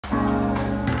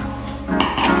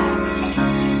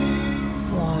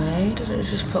to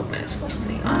just poke myself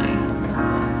in the eye.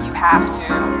 You have to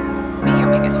be your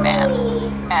biggest fan.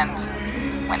 And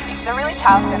when things are really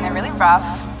tough and they're really rough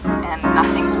and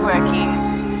nothing's working,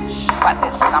 but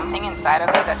there's something inside of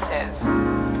you that says,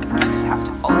 you just have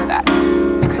to follow that.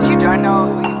 Because you don't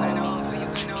know who you're going to meet, who you're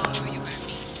going to meet, who you're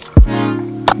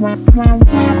going to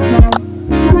meet.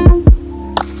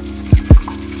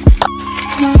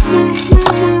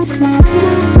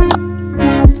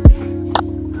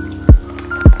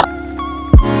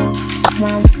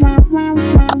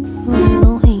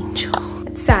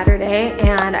 Saturday,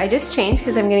 and I just changed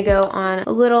because I'm gonna go on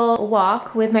a little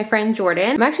walk with my friend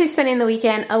Jordan. I'm actually spending the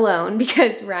weekend alone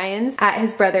because Ryan's at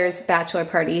his brother's bachelor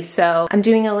party, so I'm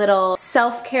doing a little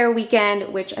self-care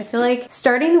weekend, which I feel like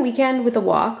starting the weekend with a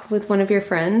walk with one of your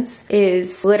friends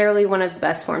is literally one of the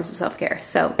best forms of self-care.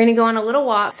 So we're gonna go on a little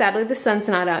walk. Sadly, the sun's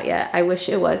not out yet. I wish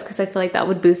it was because I feel like that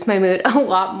would boost my mood a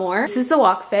lot more. This is the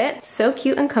walk fit, so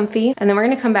cute and comfy, and then we're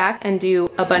gonna come back and do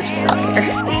a bunch of self-care.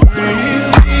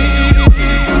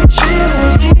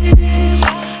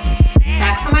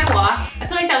 Back from my walk. I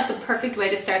feel like that was the perfect way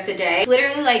to start the day. It's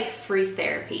literally like free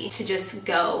therapy to just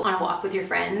go on a walk with your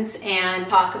friends and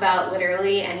talk about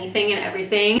literally anything and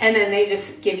everything, and then they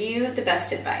just give you the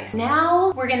best advice.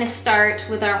 Now we're gonna start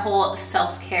with our whole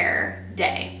self-care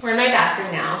day. We're in my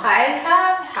bathroom now. I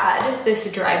have had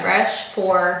this dry brush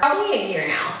for probably a year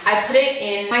now. I put it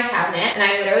in my cabinet and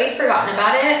I literally forgotten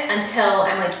about it until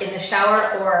I'm like in the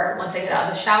shower or once I get out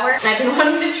of the shower. And I've been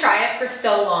wanting to try it for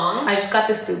so long. I just got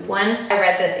this Goop one. I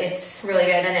read that it's really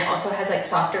good and it also has like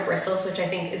softer bristles, which I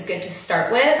think is good to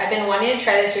start with. I've been wanting to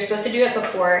try this. You're supposed to do it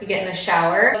before you get in the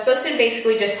shower. It's supposed to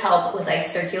basically just help with like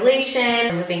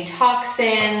circulation, removing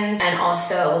toxins, and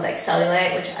also with like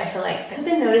cellulite, which I feel like I've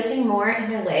been noticing more in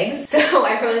my legs. So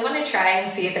I really want to try and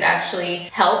see if it actually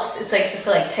helps. It's like supposed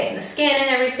to like tighten the skin and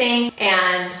everything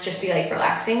and just be like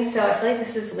relaxing. So I feel like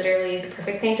this is literally the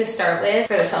perfect thing to start with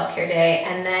for the self-care day.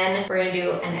 And then we're gonna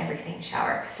do an everything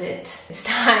shower because it's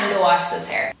time to wash this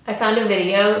hair. I found a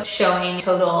video showing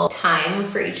total time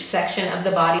for each section of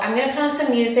the body. I'm gonna put on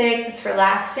some music that's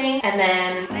relaxing and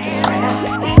then just try it out.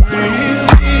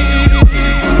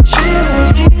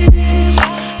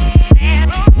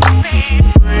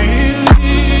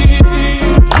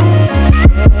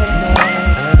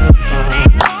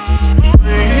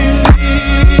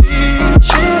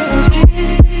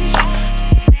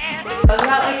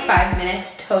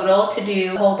 Total to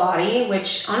do the whole body,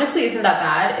 which honestly isn't that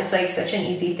bad. It's like such an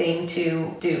easy thing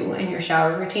to do in your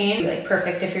shower routine. It'd be like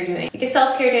perfect if you're doing like a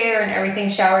self-care day or an everything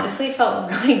shower. Honestly felt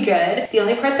really good. The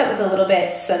only part that was a little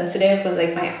bit sensitive was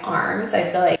like my arms. I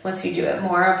feel like once you do it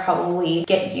more, I'll probably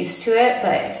get used to it,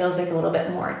 but it feels like a little bit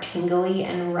more tingly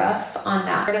and rough on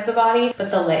that part of the body.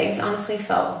 But the legs honestly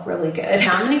felt really good.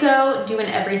 Now I'm gonna go do an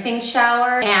everything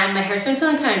shower, and my hair's been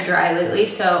feeling kind of dry lately,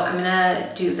 so I'm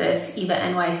gonna do this Eva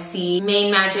NYC Main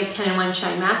Magic 10-in-1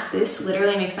 Shine Mask. This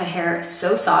literally makes my hair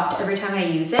so soft every time I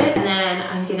use it. And then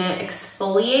I'm gonna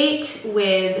exfoliate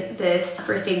with this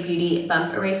First Aid Beauty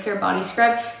Bump Eraser Body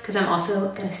Scrub because I'm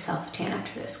also gonna self-tan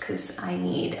after this because I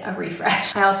need a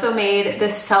refresh. I also made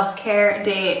this self-care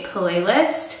day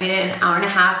playlist. I made it an hour and a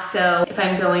half, so if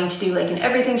I'm going to do like an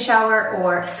everything shower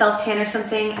or self-tan or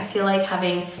something, I feel like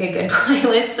having a good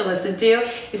playlist to listen to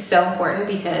is so important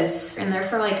because you're in there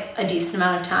for like a decent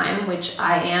amount of time, which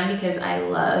I am because I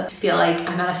love to feel like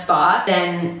I'm at a spa.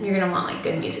 Then you're gonna want like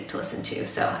good music to listen to.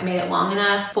 So I made it long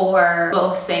enough for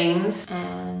both things,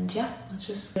 and yeah, let's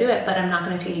just do it. But I'm not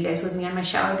gonna take you guys with me on my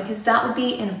shower because that would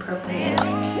be inappropriate.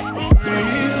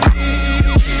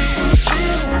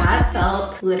 That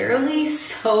felt literally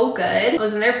so good. I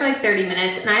was in there for like 30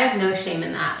 minutes and I have no shame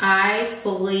in that. I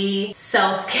fully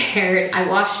self-cared. I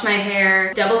washed my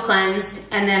hair, double cleansed,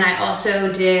 and then I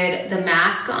also did the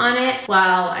mask on it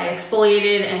while I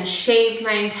exfoliated and shaved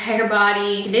my entire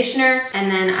body, conditioner,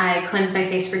 and then I cleansed my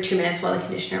face for 2 minutes while the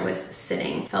conditioner was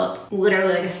sitting. Felt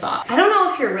literally like a spa. I don't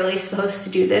know if you're really supposed to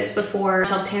do this before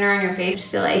self-tanner on your face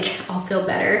just to like, I'll feel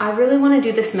better. I really want to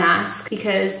do this mask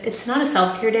because it's not a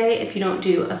self-care day if you don't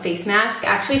do a face mask. I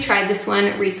actually tried this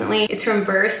one recently. It's from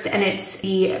Burst and it's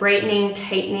the brightening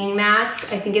tightening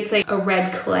mask. I think it's like a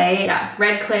red clay. Yeah,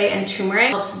 red clay and turmeric.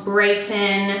 Helps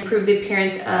brighten, improve the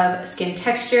appearance of skin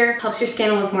texture, helps your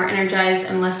skin look more energized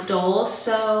and less dull.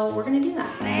 So we're gonna do that.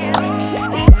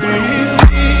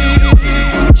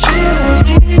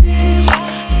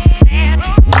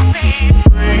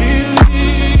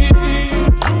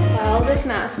 While this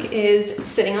mask is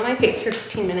sitting on my face for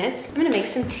 15 minutes, I'm gonna make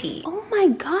some tea. Oh my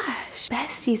gosh,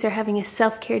 besties are having a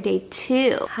self-care day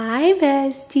too. Hi,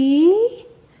 bestie.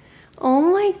 Oh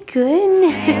my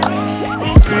goodness.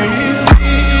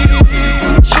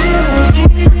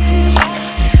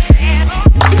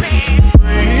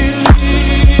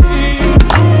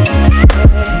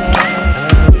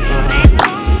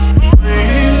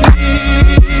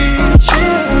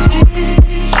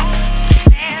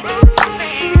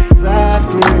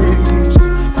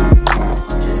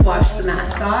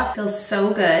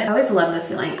 always love the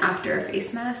feeling after a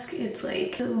face mask. It's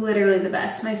like literally the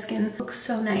best. My skin looks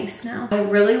so nice now. I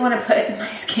really want to put my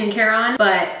skincare on,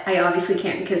 but I obviously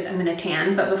can't because I'm gonna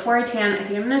tan. But before I tan, I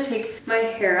think I'm gonna take my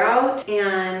hair out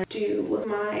and do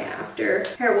my after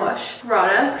hair wash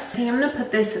products. I think I'm gonna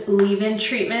put this leave-in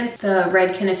treatment, the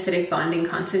Red Acidic Bonding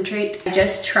Concentrate. I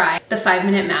just tried the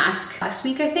 5-minute mask last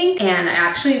week, I think, and I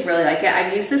actually really like it.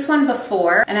 I've used this one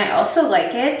before and I also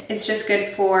like it. It's just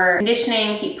good for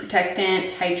conditioning, heat protectant,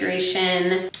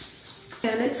 hydration,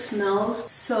 and it smells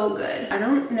so good. I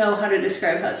don't know how to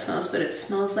describe how it smells, but it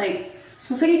smells like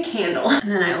a candle. And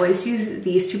then I always use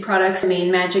these two products,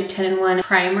 Main Magic 10-in-1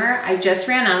 Primer. I just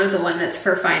ran out of the one that's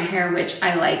for fine hair, which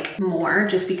I like more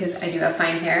just because I do have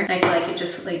fine hair. And I feel like it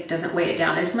just like doesn't weigh it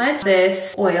down as much.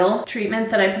 This oil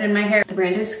treatment that I put in my hair, the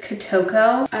brand is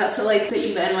Kotoko. I also like the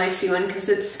Eva NYC one because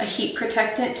it's a heat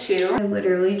protectant too. I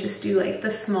literally just do like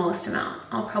the smallest amount.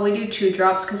 I'll probably do 2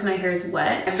 drops because my hair is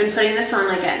wet. I've been putting this on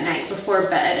like at night before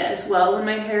bed as well when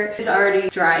my hair is already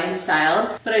dry and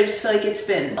styled. But I just feel like it's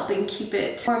been helping keep it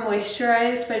more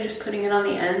moisturized by just putting it on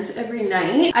the ends every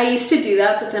night. I used to do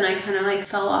that, but then I kind of like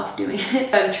fell off doing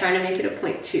it. I'm trying to make it a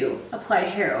point to apply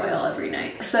hair oil every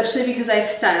night, especially because I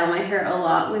style my hair a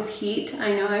lot with heat.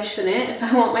 I know I shouldn't. If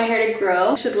I want my hair to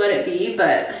grow, I should let it be,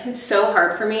 but it's so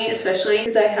hard for me, especially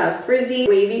because I have frizzy,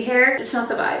 wavy hair. It's not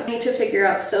the vibe. I need to figure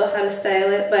out still how to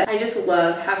style it, but I just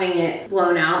love having it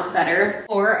blown out better.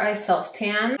 Before I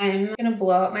self-tan, I'm gonna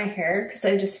blow out my hair because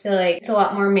I just feel like it's a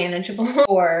lot more manageable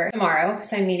for tomorrow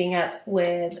because I'm meeting up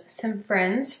with some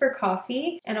friends for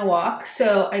coffee and a walk.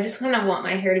 So I just kind of want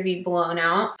my hair to be blown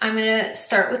out. I'm gonna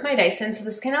start with my Dyson. So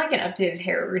this is kind of like an updated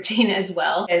hair routine as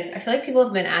well, because I feel like people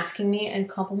have been asking me and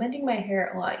complimenting my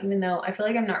hair a lot, even though I feel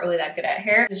like I'm not really that good at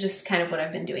hair. It's just kind of what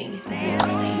I've been doing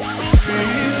recently.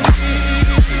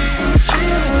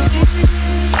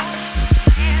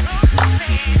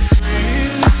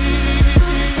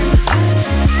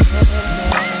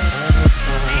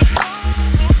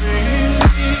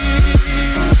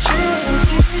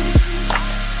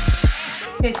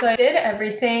 Okay, so I did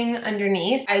everything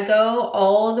underneath. I go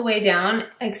all the way down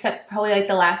except probably like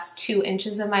the last 2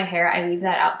 inches of my hair. I leave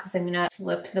that out because I'm gonna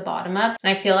flip the bottom up.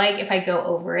 And I feel like if I go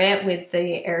over it with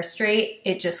the air straight,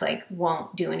 it just like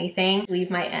won't do anything.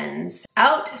 Leave my ends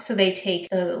out so they take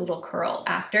the little curl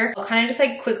after. I'll kind of just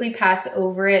like quickly pass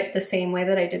over it the same way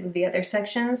that I did with the other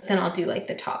sections. Then I'll do like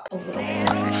the top a little bit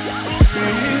different.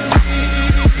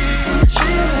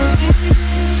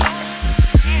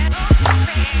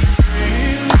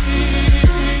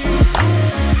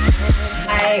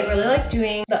 I really like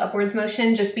doing the upwards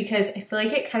motion just because I feel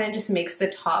like it kind of just makes the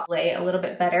top lay a little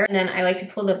bit better. And then I like to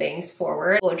pull the bangs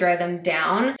forward, blow dry them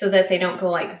down so that they don't go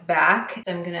like back.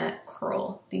 I'm gonna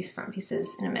curl these front pieces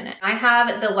in a minute. I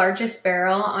have the largest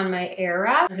barrel on my air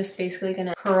wrap. I'm just basically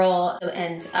gonna curl the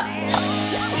ends up.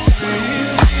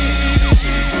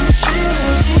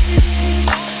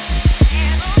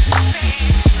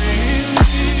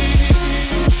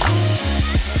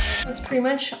 That's pretty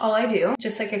much all I do.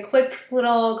 Just like a quick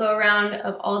little go around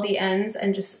of all the ends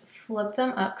and just flip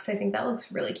them up because I think that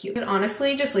looks really cute. But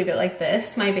honestly, just leave it like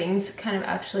this. My bangs kind of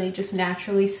actually just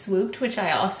naturally swooped, which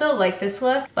I also like this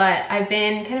look, but I've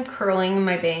been kind of curling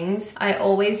my bangs. I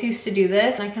always used to do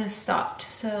this and I kind of stopped,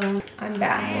 so I'm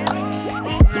back.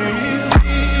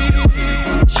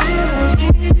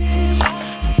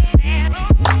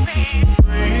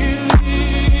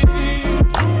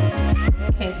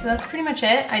 Okay, so that's pretty much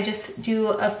it. I just do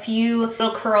a few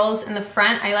little curls in the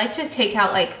front. I like to take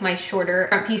out like my shorter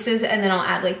front pieces and then I'll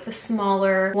add like the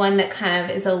smaller one that kind of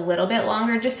is a little bit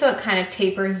longer just so it kind of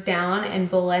tapers down and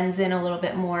blends in a little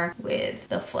bit more with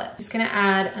the flip. Just gonna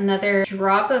add another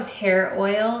drop of hair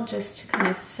oil just to kind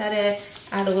of set it,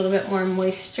 add a little bit more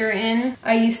moisture in.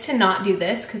 I used to not do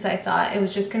this because I thought it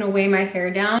was just gonna weigh my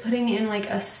hair down. Putting in like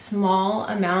a small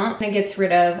amount and it gets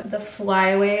rid of the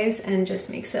flyaways and just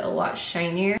makes it a lot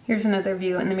shinier. Here's another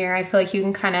view in the mirror. I feel like you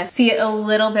can kind of see it a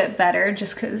little bit better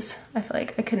just because I feel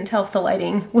like I couldn't tell if the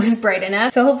lighting was bright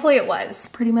enough. So hopefully it was.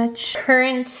 Pretty much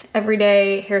current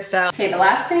everyday hairstyle. Okay, the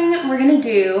last thing we're gonna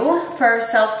do for our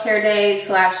self-care day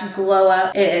slash glow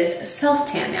up is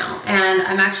self-tan now. And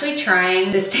I'm actually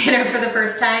trying this tanner for the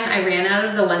first time. I ran out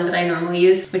of the one that I normally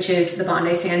use, which is the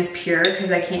Bondi Sands Pure,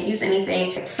 because I can't use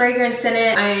anything like fragrance in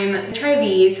it. I'm gonna try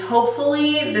these.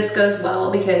 Hopefully this goes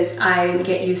well because I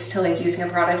get used to like using a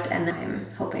product and then I'm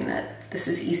hoping that this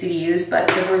is easy to use, but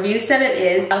the review said it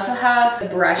is. I also have the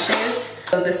brushes.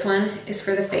 So this one is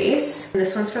for the face, and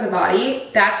this one's for the body.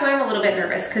 That's why I'm a little bit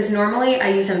nervous, because normally I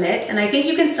use a mitt, and I think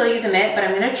you can still use a mitt, but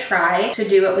I'm gonna try to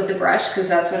do it with the brush, because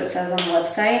that's what it says on the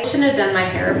website. I shouldn't have done my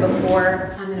hair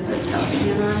before I'm gonna put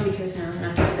self-tan on, because now I'm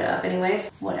not gonna put it up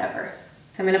anyways. Whatever.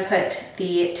 So I'm gonna put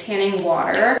the tanning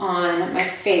water on my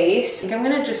face. I think I'm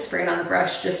gonna just spray it on the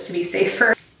brush just to be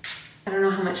safer. I don't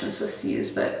know how much I'm supposed to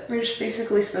use, but we're just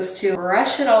basically supposed to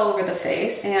brush it all over the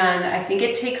face. And I think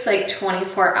it takes like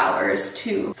 24 hours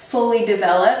to fully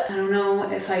develop. I don't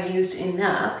know if I used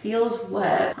enough. Feels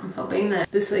wet. I'm hoping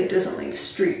that this like doesn't leave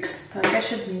streaks. I feel like I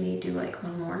should maybe do like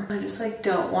one more. I just like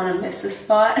don't want to miss a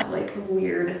spot. Like a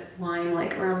weird line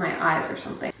like around my eyes or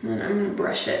something. And then I'm gonna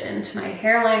brush it into my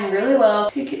hairline really well.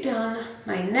 Take it down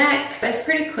my neck. It's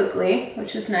pretty quickly,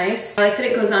 which is nice. I like that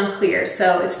it goes on clear.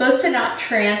 So it's supposed to not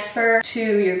transfer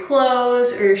to your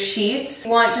clothes or your sheets. If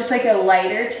you want just like a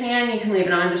lighter tan, you can leave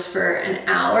it on just for an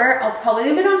hour. I'll probably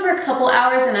leave it on for a couple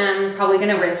hours and I'm probably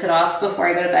gonna rinse it off before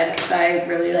I go to bed because I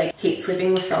really like hate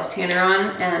sleeping with self tanner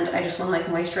on and I just wanna like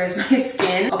moisturize my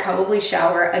skin. I'll probably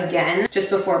shower again just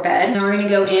before bed. Now we're gonna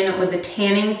go in with the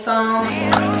tanning foam.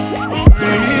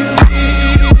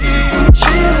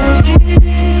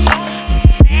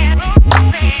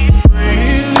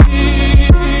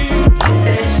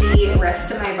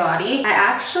 Body. I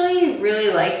actually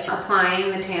really liked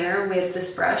applying the tanner with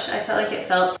this brush. I felt like it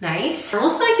felt nice. I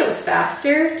almost felt like it was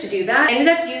faster to do that. I ended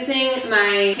up using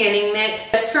my tanning mitt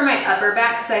just for my upper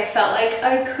back because I felt like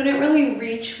I couldn't really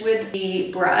reach with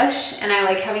the brush and I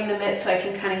like having the mitt so I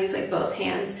can kind of use like both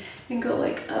hands and go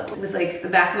like up with like the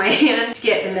back of my hand to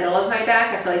get the middle of my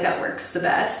back. I feel like that works the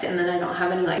best and then I don't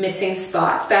have any like missing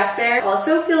spots back there.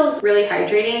 Also feels really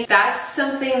hydrating. That's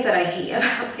something that I hate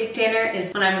about fake tanner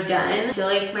is when I'm done, I feel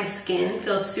like my skin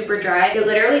feels super dry. It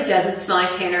literally doesn't smell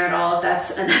like tanner at all.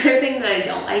 That's another thing that I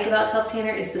don't like about self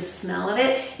tanner is the smell of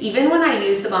it. Even when I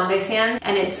use the Bombay sand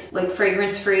and it's like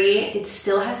fragrance free, it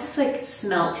still has this like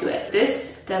smell to it.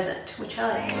 This doesn't, which I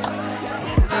like.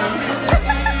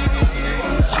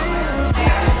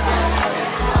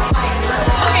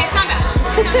 Okay, it's not bad.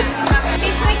 It's not bad.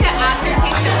 It's like the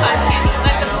aftertaste of cotton candy.